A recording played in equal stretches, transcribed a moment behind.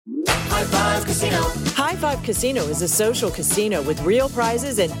High Five Casino. High Five Casino is a social casino with real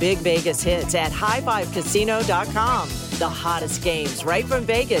prizes and big Vegas hits at highfivecasino.com. The hottest games right from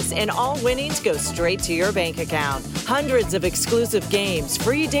Vegas, and all winnings go straight to your bank account. Hundreds of exclusive games,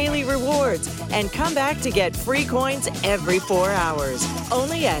 free daily rewards, and come back to get free coins every 4 hours.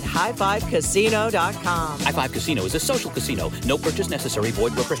 Only at highfivecasino.com. High Five Casino is a social casino. No purchase necessary.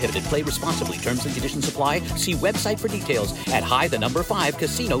 Void where prohibited. Play responsibly. Terms and conditions apply. See website for details at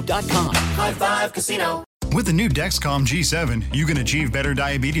high5casino.com. High Five Casino. With the new Dexcom G7, you can achieve better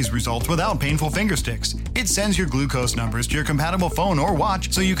diabetes results without painful finger sticks. It sends your glucose numbers to your compatible phone or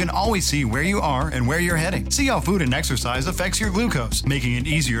watch so you can always see where you are and where you're heading. See how food and exercise affects your glucose, making it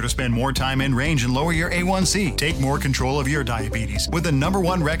easier to spend more time in range and lower your A1C. Take more control of your diabetes with the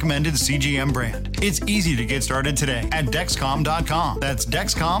 #1 recommended CGM brand. It's easy to get started today at Dexcom.com. That's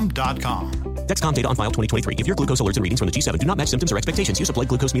Dexcom.com. Dexcom data on file 2023. If your glucose alerts and readings from the G7 do not match symptoms or expectations, use a blood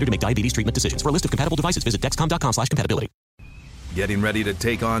glucose meter to make diabetes treatment decisions. For a list of compatible devices, visit Dexcom.com/compatibility. Getting ready to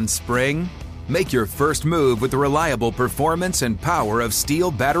take on spring? Make your first move with the reliable performance and power of Steel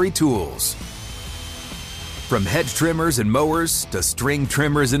battery tools. From hedge trimmers and mowers to string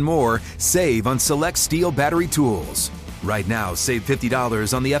trimmers and more, save on select Steel battery tools. Right now, save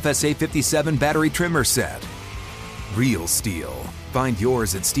 $50 on the FSA 57 battery trimmer set. Real Steel. Find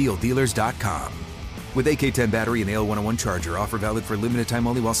yours at SteelDealers.com. With AK-10 battery and AL101 charger, offer valid for limited time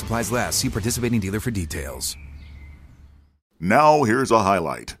only while supplies last. See participating dealer for details. Now here's a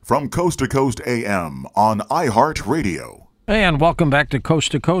highlight from Coast to Coast AM on iHeartRadio. And welcome back to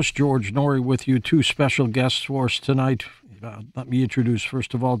Coast. George Noory with you. Two special guests for us tonight. Let me introduce,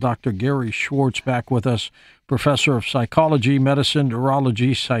 first of all, Dr. Gary Schwartz back with us, professor of psychology, medicine,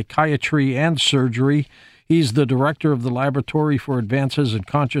 neurology, psychiatry, and surgery. He's the director of the Laboratory for Advances in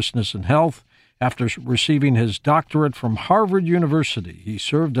Consciousness and Health. After receiving his doctorate from Harvard University, he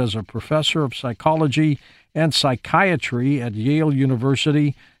served as a professor of psychology and psychiatry at Yale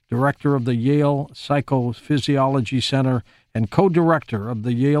University, director of the Yale Psychophysiology Center, and co-director of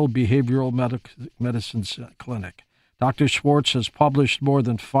the Yale Behavioral Medicine Clinic. Dr. Schwartz has published more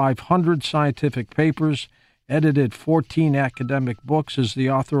than 500 scientific papers, edited 14 academic books, is the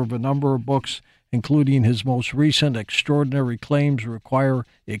author of a number of books, including his most recent Extraordinary Claims Require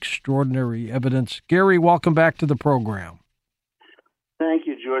Extraordinary Evidence. Gary, welcome back to the program. Thank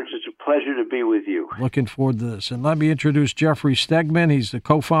you, George. It's a pleasure to be with you. Looking forward to this. And let me introduce Jeffrey Stegman. He's the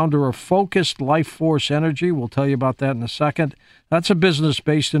co-founder of Focused Life Force Energy. We'll tell you about that in a second. That's a business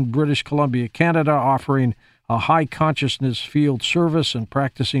based in British Columbia, Canada, offering a high consciousness field service and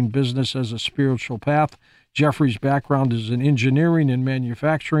practicing business as a spiritual path. Jeffrey's background is in engineering and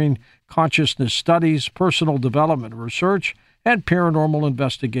manufacturing, consciousness studies, personal development research, and paranormal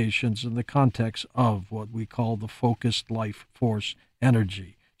investigations in the context of what we call the Focused Life Force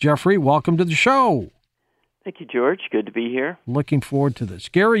Energy. Jeffrey, welcome to the show. Thank you, George. Good to be here. Looking forward to this.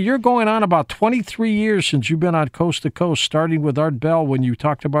 Gary, you're going on about 23 years since you've been on Coast to Coast, starting with Art Bell when you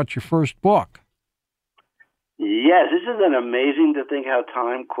talked about your first book. Yes, isn't it amazing to think how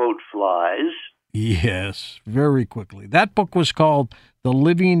time, quote, flies? Yes, very quickly. That book was called The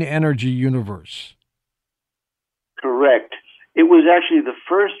Living Energy Universe. Correct. It was actually the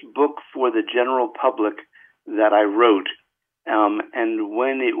first book for the general public that I wrote. And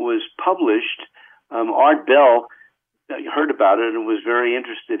when it was published, Art Bell heard about it and was very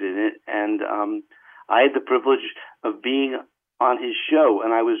interested in it. And I had the privilege of being on his show.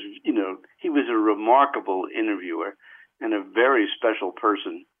 And I was, he was a remarkable interviewer and a very special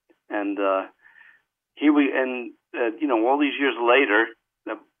person. And all these years later,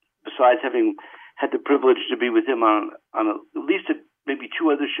 besides having had the privilege to be with him on at least maybe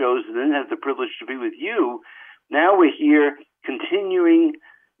two other shows, and then have the privilege to be with you, now we're here continuing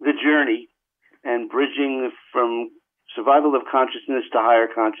the journey and bridging from survival of consciousness to higher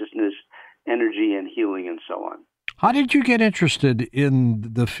consciousness, energy and healing and so on. How did you get interested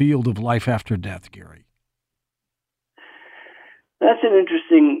in the field of life after death, Gary? That's an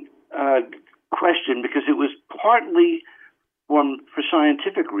interesting question, because it was partly for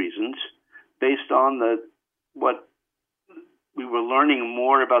scientific reasons, based on what we were learning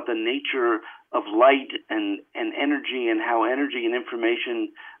more about the nature of light and energy, and how energy and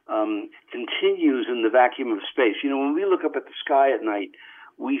information continues in the vacuum of space. When we look up at the sky at night,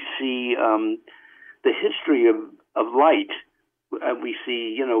 we see the history of light. We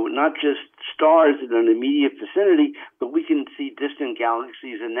see, not just stars in an immediate vicinity, but we can see distant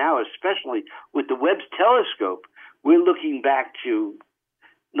galaxies. And now, especially with the Webb's telescope, we're looking back to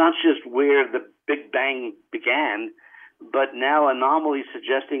not just where the Big Bang began, but now anomalies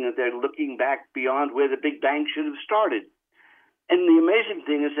suggesting that they're looking back beyond where the Big Bang should have started. And the amazing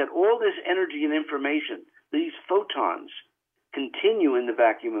thing is that all this energy and information, these photons, continue in the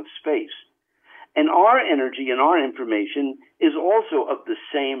vacuum of space. And our energy and our information is also of the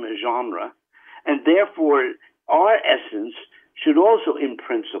same genre, and therefore our essence should also, in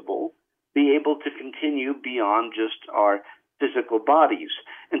principle, be able to continue beyond just our physical bodies.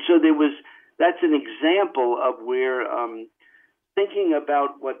 And so that's an example of where thinking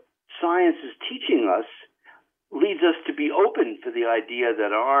about what science is teaching us leads us to be open for the idea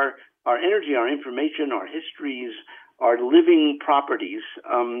that our energy, our information, our histories, our living properties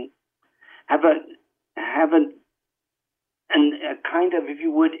have a kind of, if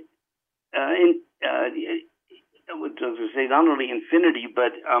you would, not only infinity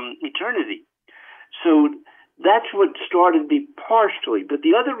but eternity. So that's what started me partially. But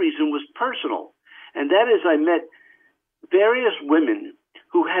the other reason was personal, and that is I met various women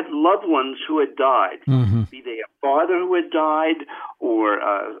who had loved ones who had died, be they a father who had died or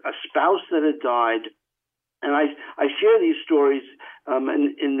a spouse that had died. And I share these stories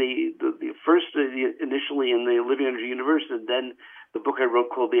in the first, initially in the Living Energy Universe, and then the book I wrote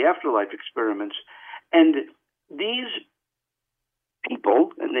called The Afterlife Experiments. And these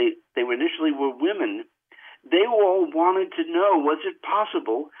people, and they initially were women, they all wanted to know, was it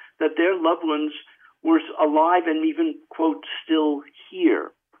possible that their loved ones were alive and even, quote, still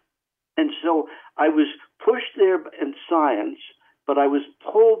here? And so I was pushed there in science, but I was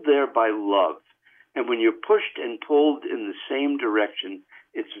pulled there by love. And when you're pushed and pulled in the same direction,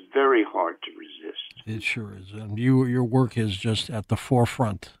 it's very hard to resist. It sure is. And your work is just at the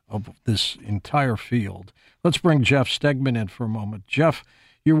forefront of this entire field. Let's bring Jeff Stegman in for a moment. Jeff,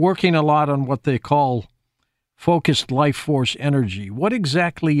 you're working a lot on what they call focused life force energy. What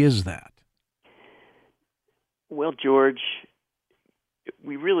exactly is that? Well, George,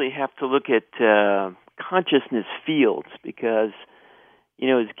 we really have to look at consciousness fields because,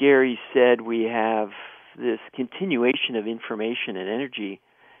 as Gary said, we have this continuation of information and energy,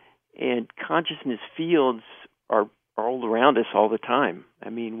 and consciousness fields are all around us all the time. I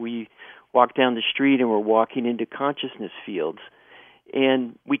mean, we walk down the street and we're walking into consciousness fields,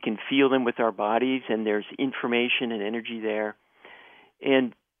 and we can feel them with our bodies, and there's information and energy there.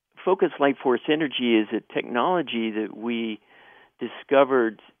 And focused light force energy is a technology that we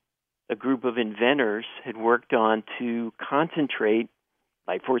discovered a group of inventors had worked on to concentrate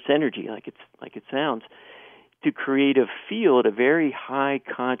light force energy, like it sounds, to create a field, a very high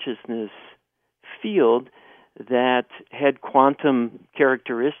consciousness field that had quantum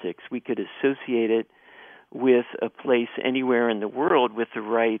characteristics. We could associate it with a place anywhere in the world with the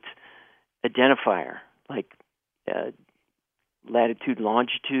right identifier, like latitude,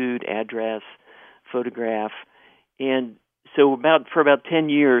 longitude, address, photograph. And so for about 10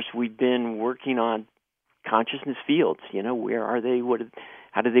 years, we've been working on consciousness fields. Where are they?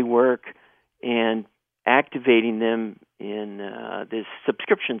 How do they work? And activating them in this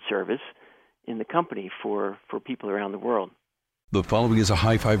subscription service in the company for people around the world. The following is a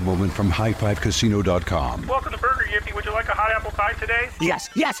high five moment from highfivecasino.com. Welcome to Burger Yippee. Would you like a hot apple pie today? Yes,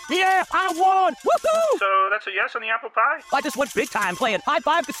 yeah, I won! Woohoo! So that's a yes on the apple pie? I just went big time playing High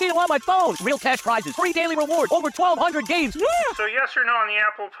Five Casino on my phone. Real cash prizes, free daily rewards, over 1,200 games. Yeah! So yes or no on the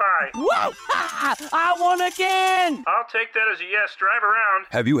apple pie? Whoa! I won again! I'll take that as a yes. Drive around.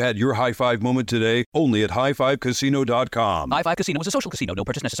 Have you had your high five moment today? Only at highfivecasino.com. High Five Casino is a social casino. No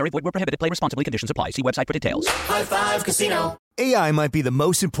purchase necessary. Void where prohibited. Play responsibly. Conditions apply. See website for details. High Five Casino. AI might be the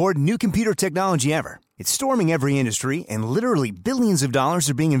most important new computer technology ever. It's storming every industry, and literally billions of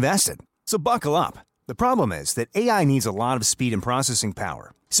dollars are being invested. So buckle up. The problem is that AI needs a lot of speed and processing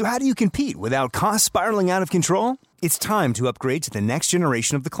power. So how do you compete without costs spiraling out of control? It's time to upgrade to the next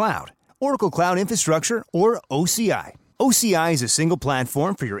generation of the cloud. Oracle Cloud Infrastructure, or OCI. OCI is a single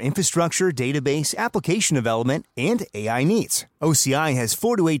platform for your infrastructure, database, application development, and AI needs. OCI has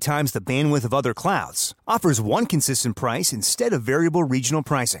 4 to 8 times the bandwidth of other clouds, offers one consistent price instead of variable regional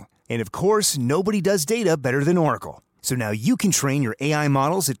pricing, and of course, nobody does data better than Oracle. So now you can train your AI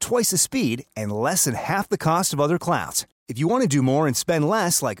models at twice the speed and less than half the cost of other clouds. If you want to do more and spend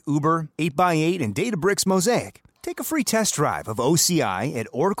less like Uber, 8x8, and Databricks Mosaic, take a free test drive of OCI at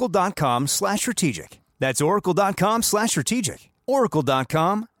oracle.com/strategic. That's oracle.com/strategic.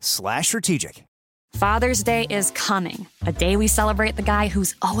 Oracle.com/strategic. Father's Day is coming, a day we celebrate the guy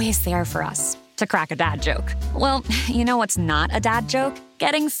who's always there for us. To crack a dad joke. Well, you know what's not a dad joke?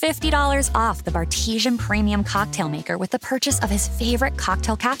 Getting $50 off the Bartesian Premium Cocktail Maker with the purchase of his favorite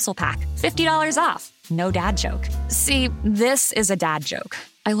cocktail capsule pack. $50 off. No dad joke. See, this is a dad joke.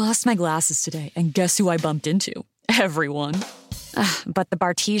 I lost my glasses today, and guess who I bumped into? Everyone. But the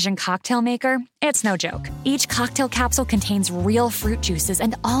Bartesian cocktail maker, it's no joke. Each cocktail capsule contains real fruit juices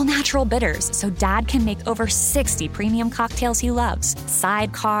and all-natural bitters, so Dad can make over 60 premium cocktails he loves.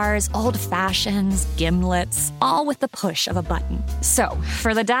 Sidecars, old fashions, gimlets, all with the push of a button. So,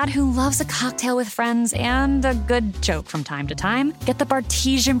 for the dad who loves a cocktail with friends and a good joke from time to time, get the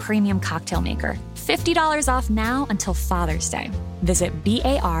Bartesian Premium Cocktail Maker. $50 off now until Father's Day. Visit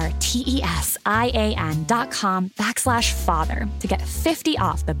BARTESIAN.com/father to get 50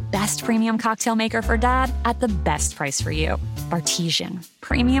 off the best premium cocktail maker for dad at the best price for you. Bartesian,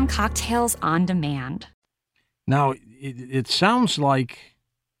 premium cocktails on demand. Now, it sounds like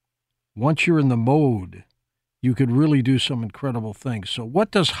once you're in the mode, you could really do some incredible things. So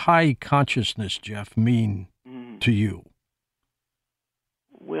what does high consciousness, Jeff, mean to you?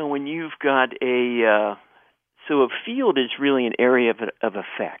 Well, when you've got a field is really an area of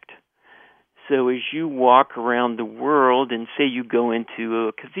effect. So as you walk around the world and say you go into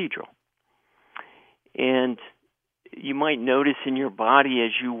a cathedral, and you might notice in your body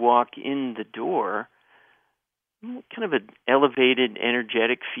as you walk in the door, kind of an elevated,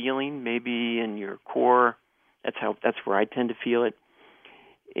 energetic feeling, maybe in your core. That's where I tend to feel it,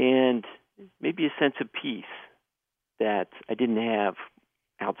 and maybe a sense of peace that I didn't have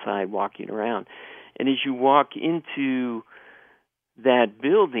outside walking around. And as you walk into that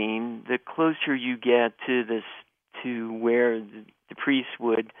building, the closer you get to where the priest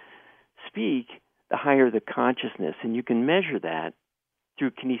would speak, the higher the consciousness, and you can measure that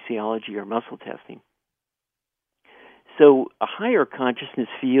through kinesiology or muscle testing. So a higher consciousness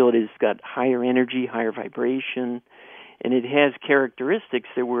field has got higher energy, higher vibration, and it has characteristics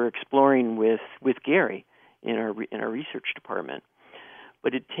that we're exploring with Gary in our research department.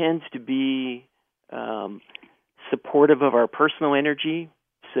 But it tends to be supportive of our personal energy,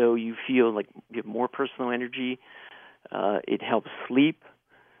 so you feel like you have more personal energy. It helps sleep.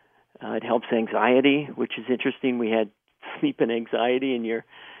 It helps anxiety, which is interesting. We had sleep and anxiety in your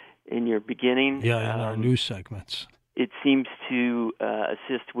beginning. Yeah, in our news segments. It seems to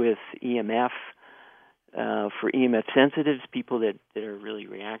assist with EMF for EMF sensitives, people that are really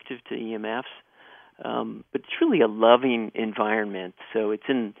reactive to EMFs. But it's really a loving environment. So it's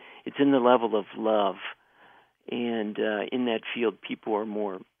in the level of love, and in that field, people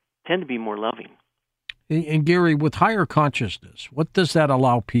tend to be more loving. And Gary, with higher consciousness, what does that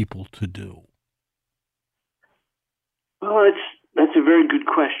allow people to do? Well, that's a very good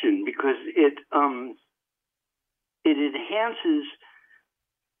question, because it enhances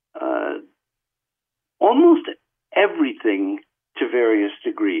almost everything to various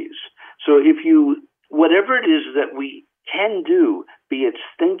degrees. So whatever it is that we can do, be it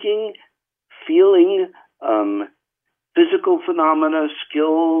thinking, feeling, physical phenomena,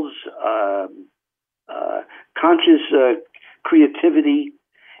 skills, conscious creativity,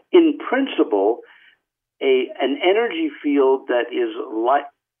 in principle, an energy field that is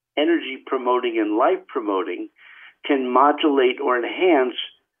energy promoting and life promoting can modulate or enhance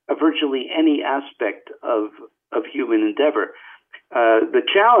virtually any aspect of human endeavor. The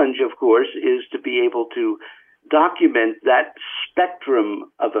challenge, of course, is to be able to document that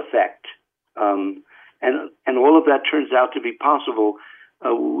spectrum of effect. And all of that turns out to be possible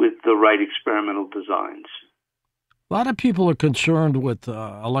with the right experimental designs. A lot of people are concerned with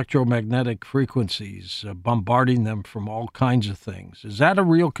electromagnetic frequencies, bombarding them from all kinds of things. Is that a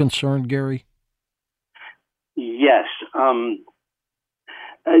real concern, Gary? Yes.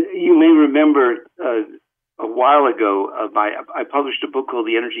 You may remember a while ago, I published a book called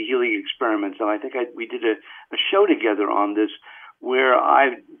The Energy Healing Experiments, and I think we did a show together on this, where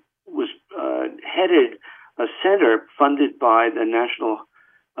I was headed a center funded by the National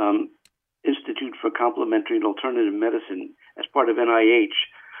Institute for Complementary and Alternative Medicine as part of NIH,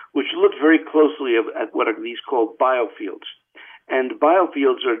 which looked very closely at what are these called biofields. And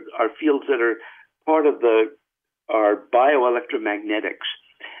biofields are fields that are part of our bioelectromagnetics.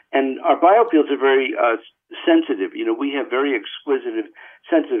 And our biofields are very sensitive. You know, we have very exquisite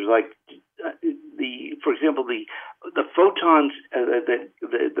sensors, like for example, the photons,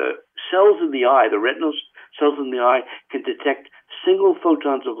 the cells in the eye, the retinal cells in the eye can detect single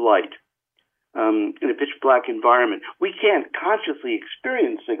photons of light in a pitch black environment. We can't consciously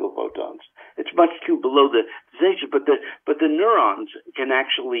experience single photons. It's much too below the sensation, but the neurons can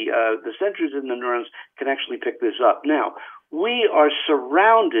actually, the sensors in the neurons can actually pick this up. Now, we are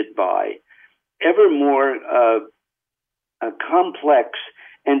surrounded by ever more complex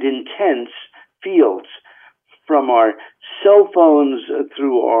and intense fields, from our cell phones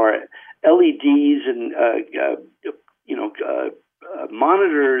through our LEDs and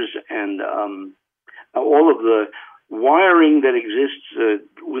monitors and all of the wiring that exists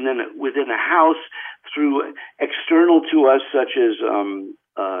within a house through external to us, such as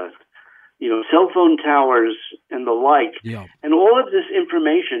cell phone towers and the like. Yeah. And all of this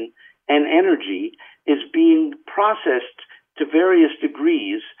information and energy is being processed to various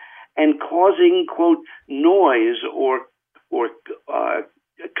degrees and causing, quote, noise or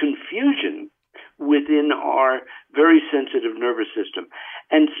confusion within our very sensitive nervous system.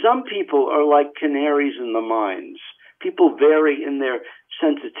 And some people are like canaries in the mines. People vary in their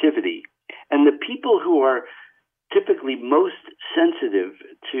sensitivity. And the people who are typically most sensitive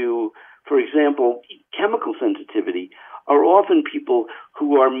to, for example, chemical sensitivity, are often people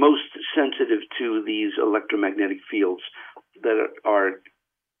who are most sensitive to these electromagnetic fields that are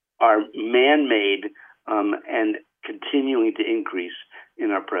man-made and continuing to increase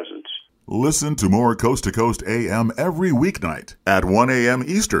in our presence. Listen to more Coast to Coast AM every weeknight at 1 a.m.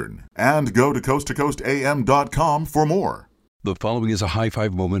 Eastern, and go to coasttocoastam.com for more. The following is a high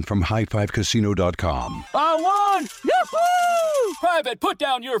five moment from highfivecasino.com. I won! Yahoo! Private, put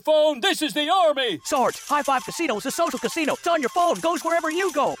down your phone. This is the Army. Sarge, High Five Casino is a social casino. It's on your phone. Goes wherever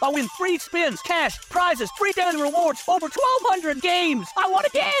you go. I win free spins, cash, prizes, free daily rewards, over 1,200 games. I won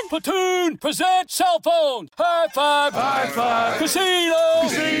again. Platoon, present cell phone. High Five. High Five. Casino.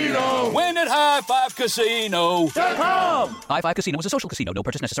 Casino. Win at highfivecasino.com. High Five Casino is a social casino. No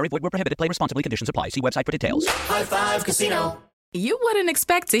purchase necessary. Void where prohibited. Play responsibly. Conditions apply. See website for details. High Five Casino. You wouldn't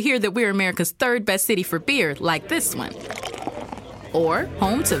expect to hear that we're America's third best city for beer like this one. Or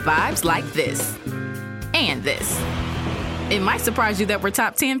home to vibes like this. And this. It might surprise you that we're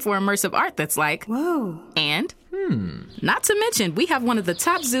top 10 for immersive art that's like, whoa. And, not to mention, we have one of the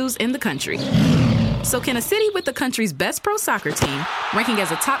top zoos in the country. So can a city with the country's best pro soccer team, ranking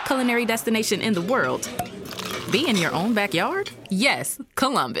as a top culinary destination in the world, be in your own backyard? Yes,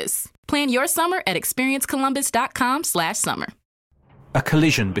 Columbus. Plan your summer at experiencecolumbus.com/summer. A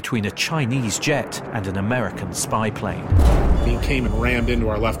collision between a Chinese jet and an American spy plane. He came and rammed into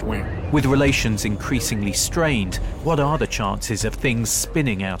our left wing. With relations increasingly strained, what are the chances of things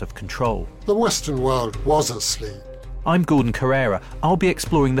spinning out of control? The Western world was asleep. I'm Gordon Carrera. I'll be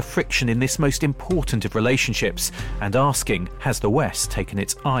exploring the friction in this most important of relationships and asking, has the West taken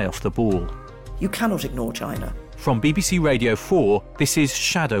its eye off the ball? You cannot ignore China. From BBC Radio 4, this is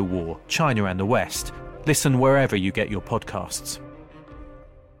Shadow War, China and the West. Listen wherever you get your podcasts.